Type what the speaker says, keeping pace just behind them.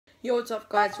Yo, what's up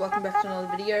guys, welcome back to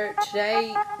another video.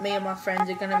 Today, me and my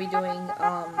friends are going to be doing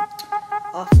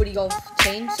our footy golf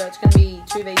team, so it's going to be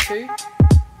 2v2.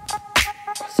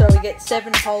 So we get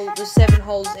 7 holes, there's 7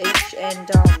 holes each, and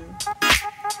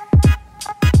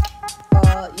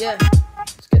yeah,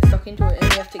 let's get stuck into it.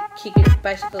 And we have to kick it,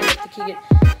 basically we have to kick it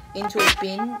into a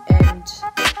bin, and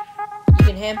you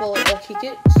can handball it or kick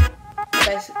it.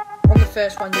 Basically, on the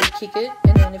first one you kick it,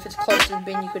 and then if it's close to the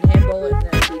bin you could handball it, and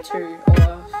then it would be 2,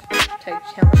 or take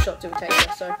how much shots it would take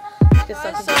us. So let's get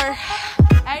stuck into it.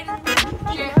 Aiden,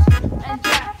 Jet, and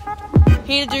Jack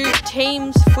here to do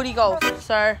teams footy golf.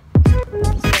 So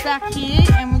back here,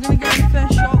 and we're gonna go to the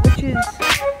first shot, which is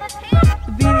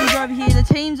the bin is over here. The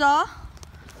teams are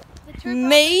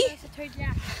me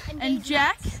and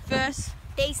Jack versus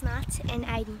These nuts and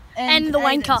Aiden. And the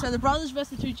wanker. So the brothers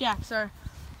versus the 2 Jacks. So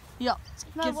yeah.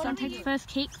 He's going to take the first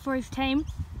kick for his team.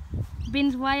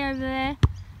 Bin's way over there.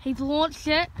 He's launched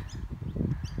it.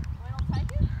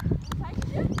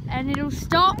 And it'll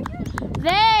stop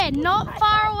there, not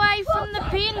far away from the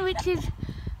bin, which is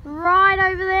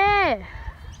right over there.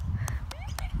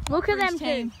 Look at them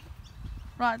two.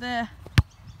 Right there.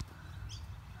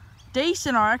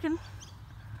 Decent, I reckon.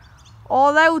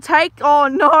 Oh, they will take. Oh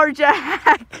no,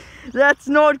 Jack. That's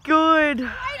not good.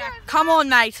 Come on,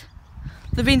 mate.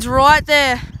 The bin's right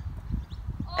there.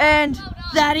 And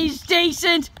that is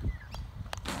decent.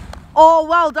 Oh,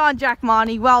 well done, Jack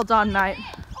Marnie. Well done, mate.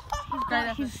 He's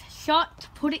got his shot to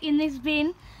put it in this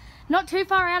bin. Not too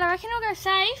far out. I reckon he'll go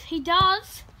safe. He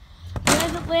does.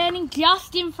 There's it landing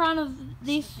just in front of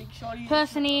this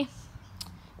person here.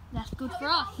 That's good for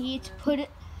us. Here to put it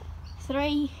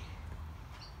 3.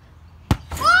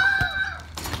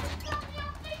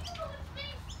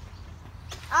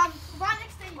 Right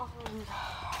next to him.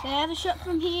 There's a shot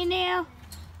from here now.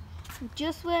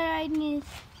 Just where Aiden is.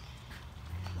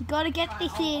 We've got to get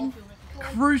this in.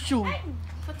 Crucial.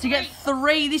 To get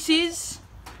 3, this is.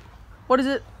 What is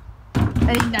it?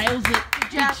 And he nails it.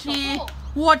 Jack here.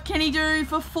 What can he do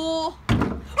for 4?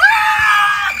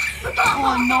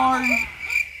 Oh no.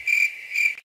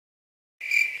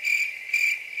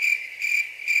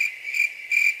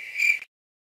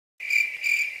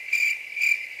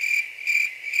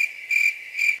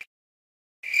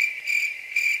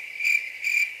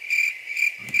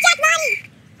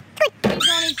 He's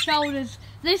on his shoulders.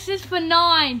 This is for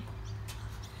 9.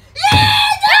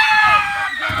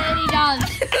 Yeah, he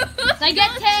does. They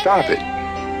get 10. Stop it.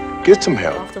 Get some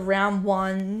help. After round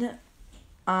 1,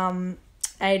 Aiden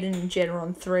and Jet are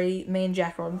on 3. Me and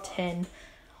Jack are on 10.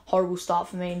 Horrible start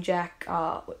for me and Jack.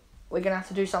 We're gonna have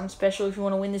to do something special if we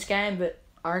want to win this game, but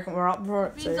I reckon we're up for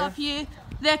it. So, yeah. Up here,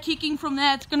 they're kicking from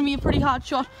there. It's gonna be a pretty hard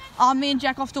shot. Me and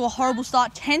Jack off to a horrible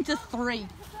start, 10-3.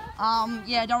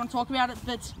 Yeah, don't want to talk about it,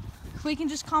 but if we can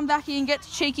just come back here and get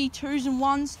cheeky 2s and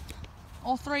 1s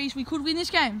or 3s, we could win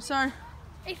this game. So,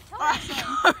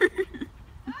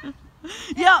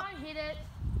 yeah. Hit it.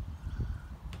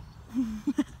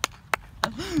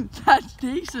 That's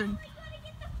decent.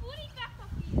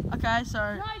 Okay,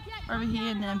 so over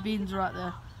here and then Bin's right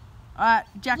there. Alright,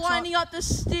 Jack's lining up the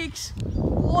sticks.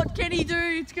 What can he do?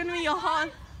 It's gonna be a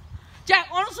hard. Jack,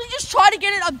 honestly, just try to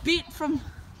get it a bit from.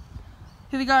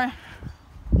 Here we go.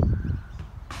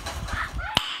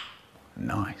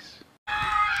 Nice.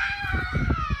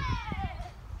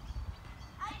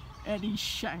 And he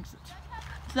shanks it.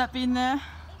 Is that bin there?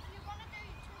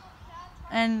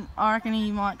 And I reckon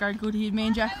he might go good here. Me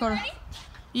and Jack got it.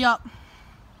 Yup.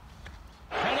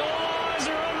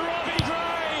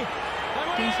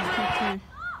 Decent kick too.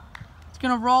 It's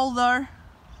gonna roll though.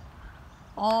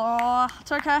 Oh,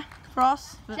 it's okay for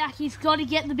us. Jackie's got to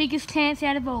get the biggest chance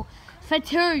out of all. For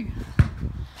 2.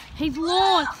 He's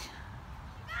launched.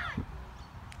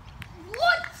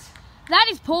 What? That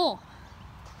is poor.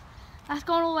 That's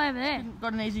gone all the way over there.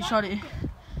 Got an easy shot here.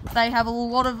 They have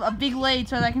a big lead,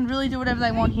 so they can really do whatever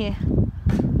they want here.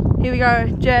 Here we go,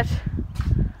 Jet.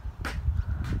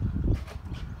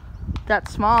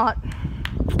 That's smart.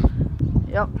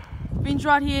 Yep. Bin's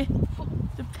right here.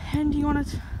 Depending on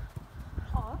it.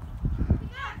 Oh.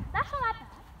 That's not that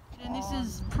bad. And this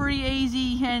is pretty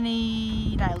easy, and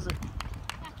he nails it.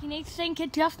 Jackie needs to sink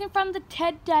it just in front of the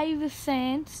Ted Davis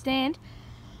stand.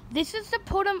 This is to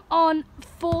put him on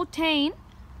 14.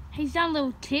 He's done a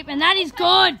little tip, and that is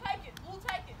good. We'll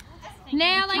take it.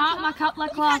 Now they can't muck up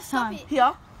like last time.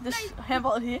 Here, this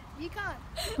handball it here. You can't.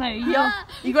 No, Here,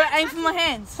 you got to aim for my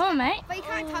hands. Come on, mate. But you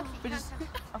can't touch it. But just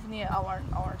up in the air. I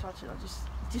won't touch it.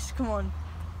 Just come on.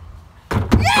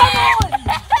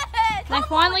 They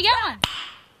finally get one.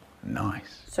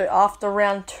 Nice. So after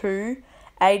round 2,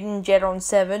 Aiden and Jet are on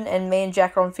 7, and me and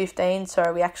Jack are on 15,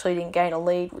 so we actually didn't gain a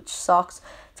lead, which sucks.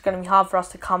 It's going to be hard for us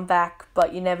to come back,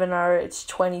 but you never know. It's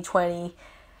 2020,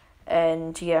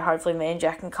 and yeah, hopefully me and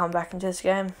Jack can come back into this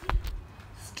game.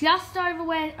 It's just over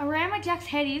around where Jack's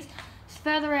head is. It's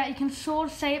further out. You can sort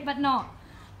of see it, but not.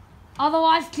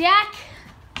 Otherwise, Jack,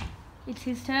 it's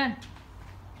his turn.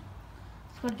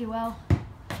 He's got to do well.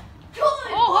 Oh,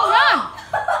 hold on!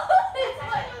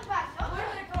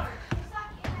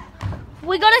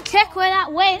 We got to check where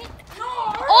that went.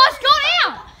 Oh, it's gone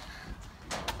out!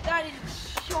 That is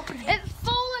shocking. It's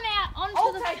fallen out onto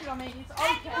I'll the... take it, I mean, it's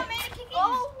okay.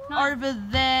 No. Over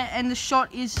there, and the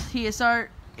shot is here, so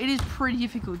it is pretty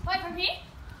difficult. Wait, from here?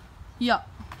 Yeah,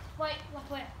 Wait, like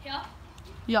where? Here?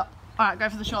 yeah. Alright, go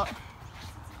for the shot.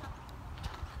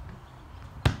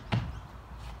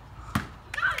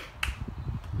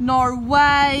 No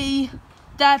way!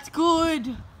 That's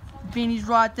good! Vinny's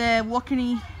right there. What can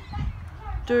he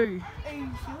do?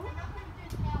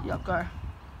 Yep, go.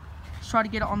 Let's try to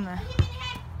get it on there.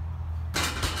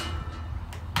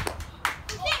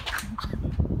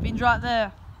 Vin's right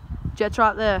there. Jet's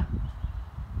right there.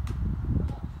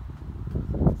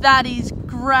 That is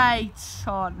great!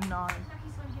 Oh no.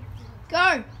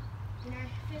 Go!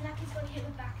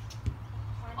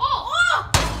 Oh!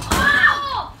 Oh!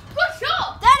 Oh! Good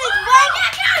shot! That is way.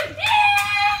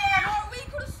 Yeah! No, we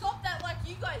could have stopped that like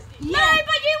you guys did. No,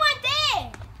 but you went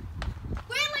there!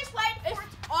 We at least waited for it.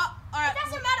 Oh, alright.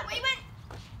 Doesn't matter, we went...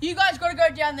 You guys got to go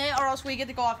down there, or else we get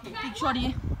the guy up here. Big shot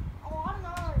here. Oh, I don't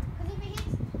know. Because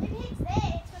if it hits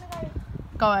there, it's gonna go.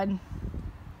 Go ahead.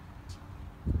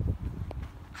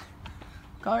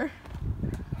 Go.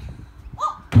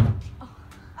 Oh!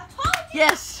 I told you.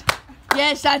 Yes.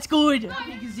 Yes, that's good. How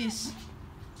big is this?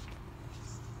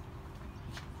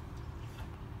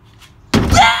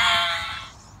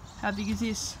 How big is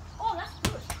this? Oh, that's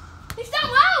good. He's done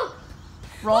well!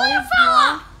 Roll,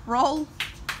 fella! roll.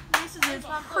 This is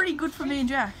pretty good for me and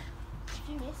Jack.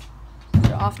 Did you miss?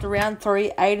 So after round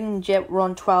 3, Aiden and Jet were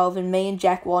on 12, and me and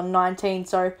Jack were on 19.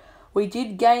 So we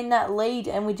did gain that lead,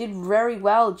 and we did very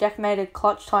well. Jack made a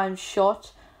clutch time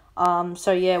shot.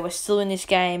 So yeah, we're still in this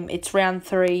game. It's round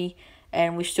 3,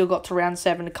 and we've still got to round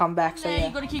 7 to come back. So There, you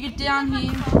yeah. got to kick it down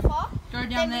here. Go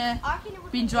down there. I reckon it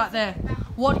would Bin's right there.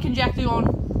 What can Jack do on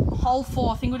hole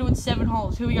 4? I think we're doing 7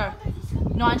 holes. Here we go.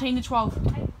 19 to 12.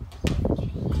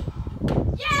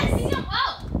 Yes! He's done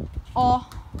well! Oh,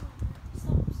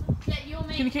 Yeah, you or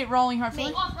me? gonna keep rolling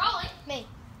hopefully. Oh, rolling. Me.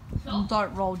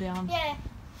 Don't roll down. Yeah.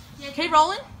 Keep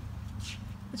rolling.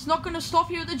 It's not gonna stop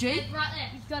you at the G. It's right there.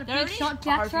 He's got a There big it is. shot. I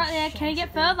Jack's hope right he there. Can he shoots get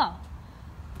it there. further?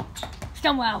 He's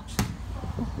done well.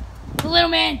 The little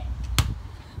man.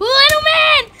 Little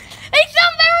man! He's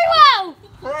done very well!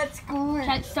 That's good.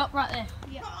 Okay, stop right there.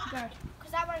 Yeah. Go.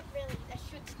 Because that won't really. That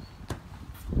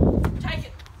should. Take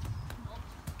it.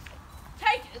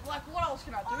 Take it. Like, what else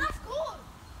can I do? Oh, that's good.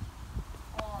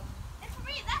 Oh, And for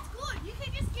me, that's good. You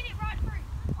can just get it right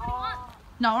through. 21.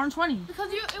 no, we're on 20.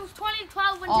 Because it was 20 to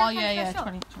 12 when Oh, Jack yeah, had yeah, the first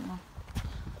 20, 21.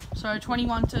 So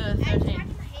 21 to Hey, it's 13. back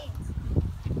in my hands.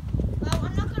 Well,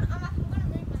 I'm gonna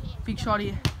move my hands. Big shot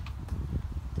here.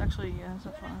 It's actually, yeah, it's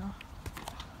not far enough.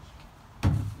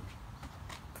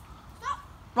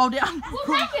 Roll down.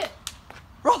 We'll take it.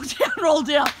 Roll down, roll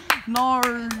down. No,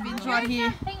 Vin's right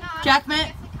here. Jack,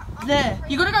 man. There.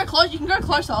 You gotta go close. You can go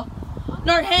closer.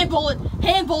 No, handball it.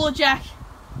 Handball it, Jack.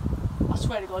 I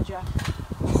swear to God, Jack.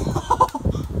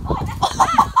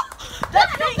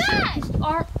 That's big.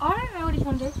 Or, I don't know what he's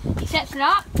going to do. He sets it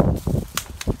up.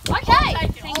 Okay. I'll take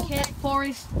it, Think it for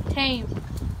his team.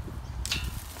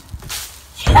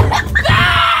 You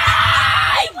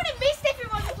would have missed if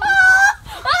it wasn't.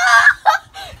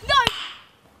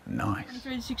 Nice.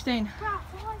 23 to 16. Bro,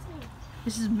 follows me.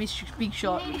 This is a big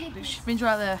shot. Yeah, you did miss. Vin's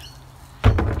right there.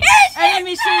 Yes! And he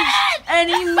misses. And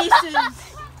he misses.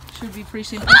 Should be pretty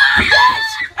simple. Yes!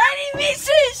 And he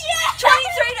misses. Yes!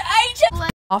 23 to 18.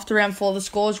 After round 4, the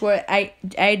scores were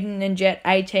Aiden and Jet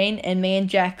 18, and me and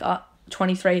Jack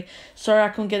 23. Sorry I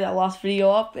couldn't get that last video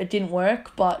up. It didn't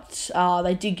work, but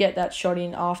they did get that shot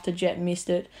in after Jet missed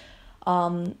it.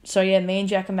 So yeah, me and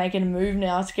Jack are making a move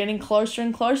now. It's getting closer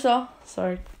and closer.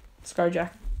 So let's go,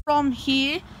 Jack. From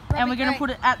here, and we're going to put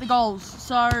it at the goals.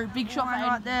 So, big shot for Aiden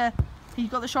right there. He's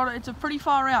got the shot. It's a pretty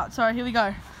far out. So, here we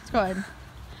go. Let's go, Aiden.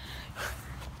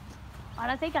 I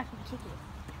don't think I can kick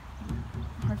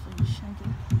it. Hopefully you shank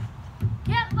it.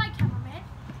 Get out of the way, cameraman.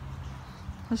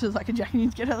 This is like a Jack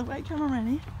needs to get out of the way, cameraman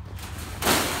here.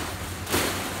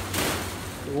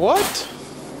 What?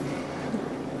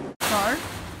 Go.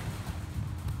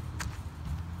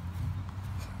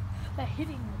 They're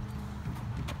hitting me.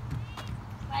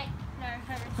 Wait, no,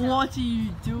 What are you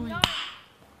doing?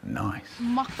 Nice.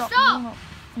 Mucked up. Stop.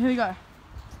 Here we go.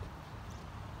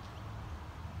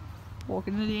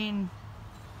 Walking it in.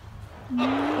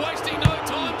 Wasting no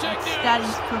time, Jack Newell. That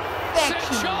is Set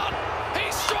perfection. shot.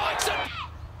 He strikes it.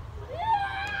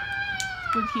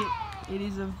 Good hit. It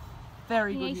is a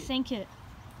very good He hit. sink it.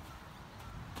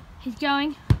 He's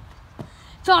going.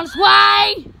 It's on its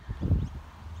way.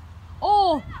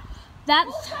 Oh,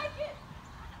 that's.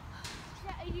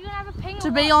 Are you gonna have a ping? To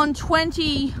or be what? on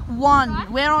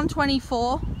 21. We're on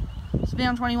 24. To be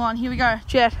on 21. Here we go.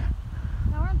 Jet.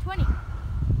 No, we're on 20.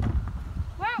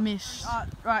 Miss.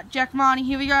 Right, Jack Marnie,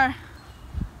 here we go.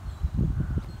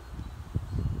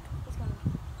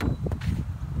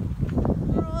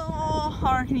 Oh,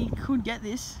 I reckon he could get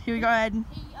this. Here we go, Aiden.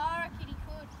 I reckon he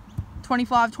could.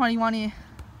 25, 21 here.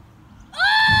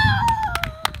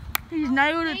 He's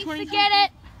nailed it. Needs 20. to get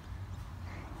it.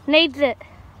 Needs it.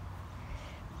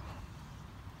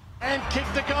 And kick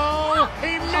the goal.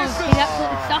 He Oh, misses. he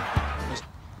absolutely stuck.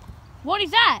 What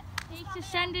is that? Needs to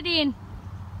send it in.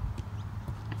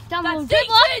 Done That's little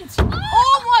dribbler. decent!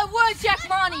 Oh my word, Jack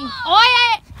Marnie.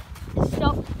 Oh yeah!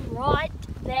 Stop right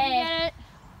there.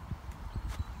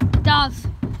 It does.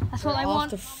 That's what they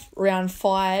want. After round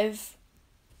 5,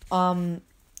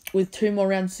 with 2 more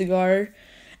rounds to go,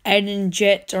 Aiden and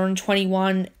Jet are on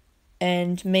 21,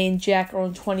 and me and Jack are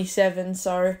on 27.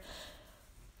 So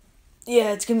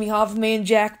yeah, it's gonna be hard for me and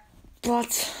Jack,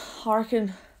 but I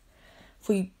reckon if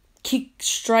we kick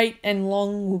straight and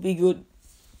long, we'll be good.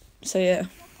 So yeah.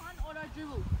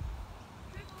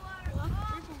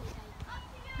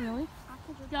 Really?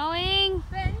 Going.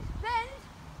 Bend.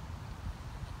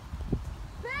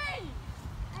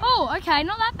 Oh, okay,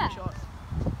 not that bad. Shot.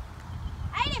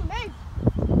 Aiden, move.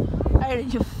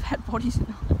 Aiden, your fat body's not.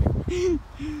 Yo,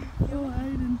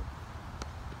 Aiden.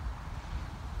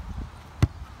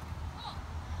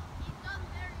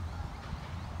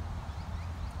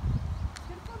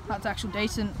 That's actually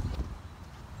decent.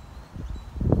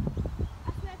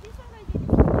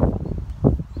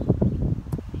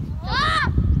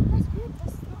 Ah! That's good.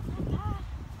 That's not that bad.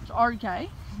 It's okay.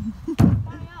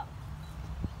 Hurry up.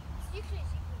 You can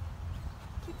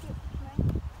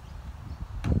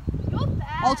You're bad.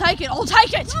 I'll take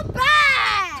it. You're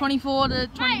bad. 24 to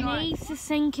 29. Needs to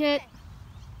sink it.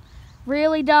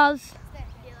 Really does.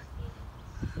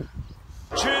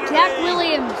 Jack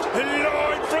Williams.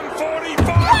 Lloyd from 45.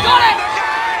 Got it.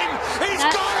 He's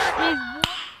got it. That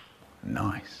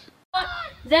Nice. is what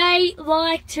they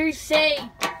like to see. 30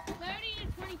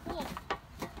 and 24.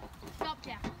 Stop,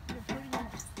 Jack.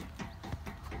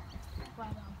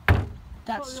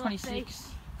 That's 26.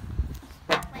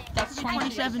 That's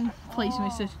 27. Please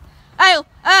miss it. Oh!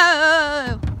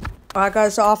 Alright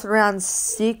guys, so after round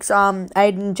 6, Aiden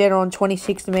and Jen are on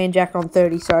 26 and me and Jack are on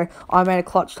 30, so I made a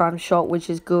clutch time shot, which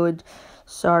is good.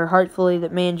 So hopefully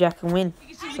that me and Jack can win.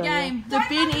 This is So, the game. The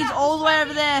bin is all the way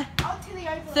over there.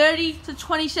 30 to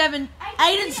 27.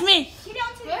 Aiden Smith. Get it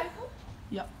onto the oval.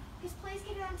 Yep. Just please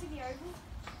get it onto the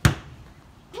oval.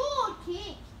 Good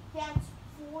kick. Bounce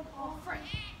forward. Oh,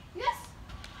 yes.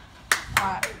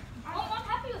 Alright. I'm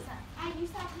happy with that. And you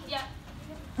start here.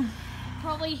 Yeah.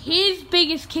 Probably his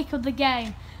biggest kick of the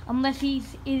game, unless it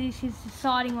is his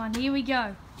deciding one. Here we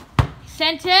go.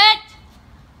 Sent it.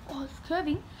 Oh, it's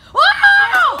curving.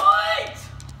 Oh!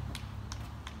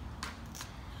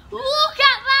 Look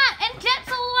at that! And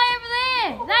Jet's all the way over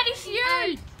there. That is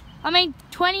huge. I mean,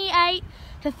 28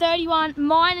 to 31.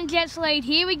 Mine and Jet's lead.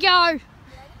 Here we go.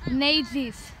 Needs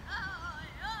this.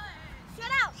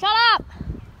 Shut up. Shut up.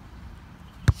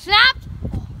 Snapped.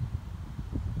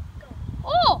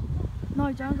 Oh!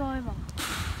 No, don't go over.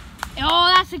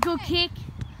 Oh, that's a good kick.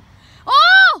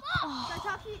 Oh! Go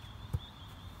tuck it.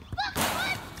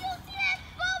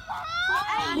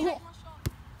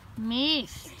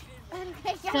 Missed.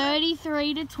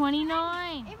 33 to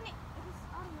 29. Even if it's,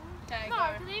 Okay, no, go.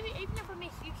 because even if we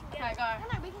miss, you can get Okay, it. go.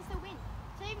 No, we can still win.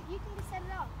 So even, you can just set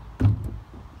it up.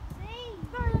 See?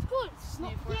 No, that's good.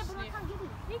 Sniff for a Yeah, but I sniff. can't get it.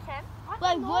 You can. I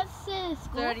Wait, can what's the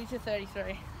score? 30 to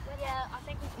 33. Yeah, I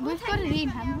think We've got it in,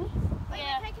 haven't we?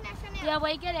 Yeah. Take an extra now. Yeah,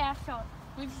 we get our shot.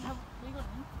 We got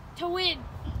it. To win.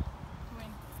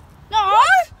 No!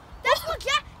 That's what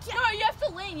Jack. No, you have to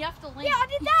lean. Yeah, I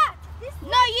did that. No,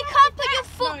 you can't put your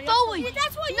foot No, you have to forward. lean.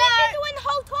 That's what No. you've been doing the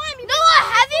whole time. No, I All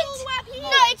the haven't. way up here.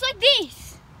 No, it's like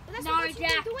this. That's No, what you've been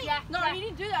Jack, doing. Jack. No, he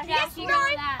didn't do that. He Jack, has to you go. know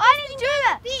that. I didn't do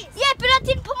that. This. Yeah, but I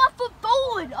didn't put my foot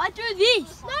forward. I do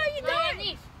this. No, you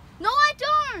don't. No, I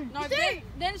don't. No, then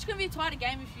it's going to be a tighter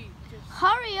game if you just...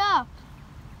 Hurry up.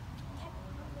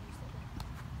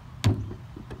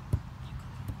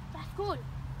 That's good.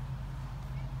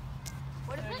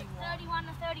 What is it? 31. 31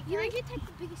 to 33. You know, you take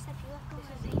the biggest step you like. This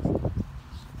is easy.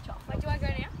 Wait, do I go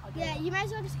now? Yeah, you may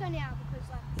as well just go now because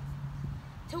like.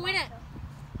 To win it.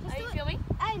 Just Are do you it. filming?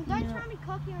 Hey, don't try me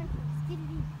cocky or anything. Just get it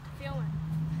in. Film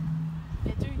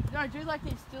it. Do like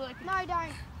this. Do like this. No,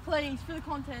 don't. Please, for the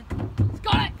content.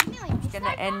 Got it! Nearly missed Going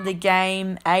that. to end the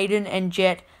game. Aiden and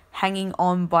Jet hanging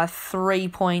on by 3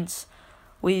 points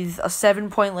with a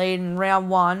 7-point lead in round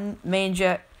 1. Me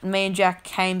and Jack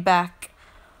came back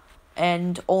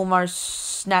and almost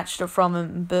snatched it from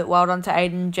him. But well done to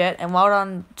Aiden and Jet, and well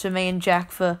done to me and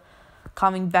Jack for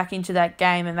coming back into that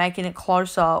game and making it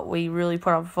closer. We really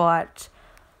put up a fight.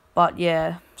 But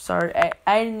yeah, so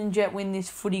Aiden and Jet win this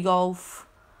footy golf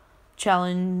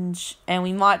challenge, and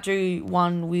we might do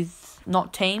one with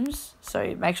not teams,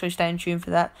 so make sure you stay in tune for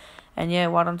that. And yeah,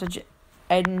 well done to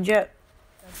Aiden and Jet.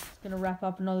 That's going to wrap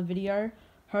up another video.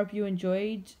 Hope you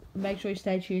enjoyed. Make sure you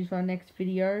stay tuned for our next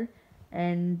video,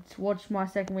 and watch my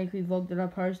second weekly vlog that I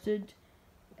posted,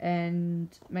 and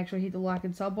make sure you hit the like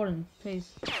and sub button.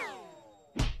 Peace.